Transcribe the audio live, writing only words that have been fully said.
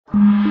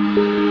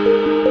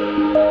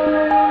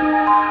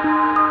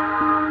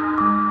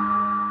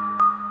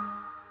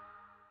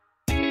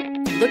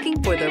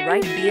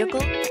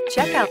vehicle?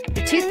 Check out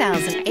the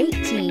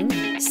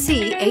 2018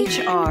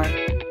 C-HR.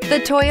 The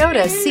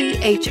Toyota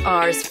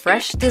C-HR's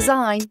fresh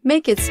design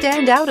make it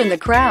stand out in the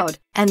crowd,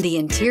 and the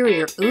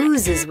interior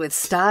oozes with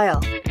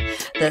style.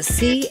 The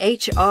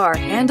C-HR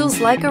handles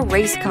like a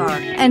race car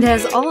and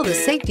has all the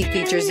safety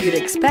features you'd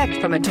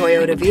expect from a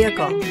Toyota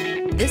vehicle.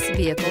 This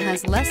vehicle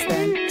has less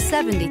than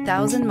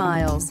 70,000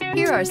 miles.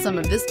 Here are some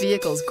of this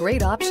vehicle's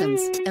great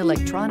options: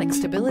 electronic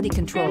stability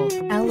control,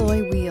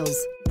 alloy wheels,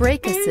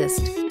 brake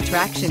assist,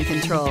 traction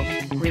control,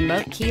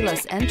 remote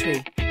keyless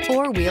entry,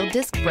 four-wheel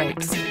disc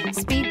brakes,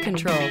 speed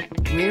control,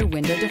 rear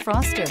window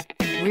defroster,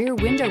 rear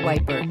window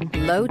wiper,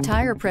 low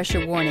tire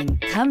pressure warning.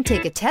 Come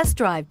take a test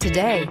drive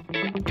today.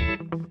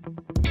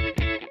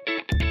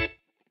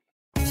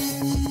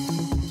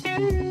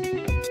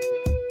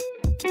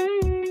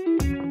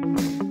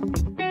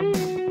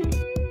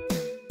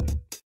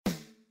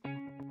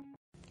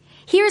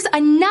 Here's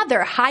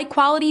another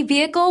high-quality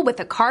vehicle with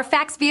a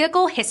Carfax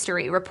Vehicle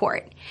History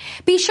Report.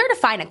 Be sure to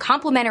find a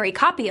complimentary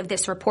copy of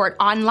this report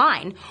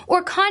online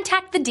or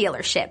contact the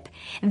dealership.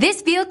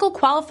 This vehicle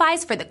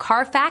qualifies for the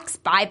Carfax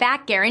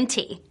Buyback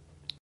Guarantee.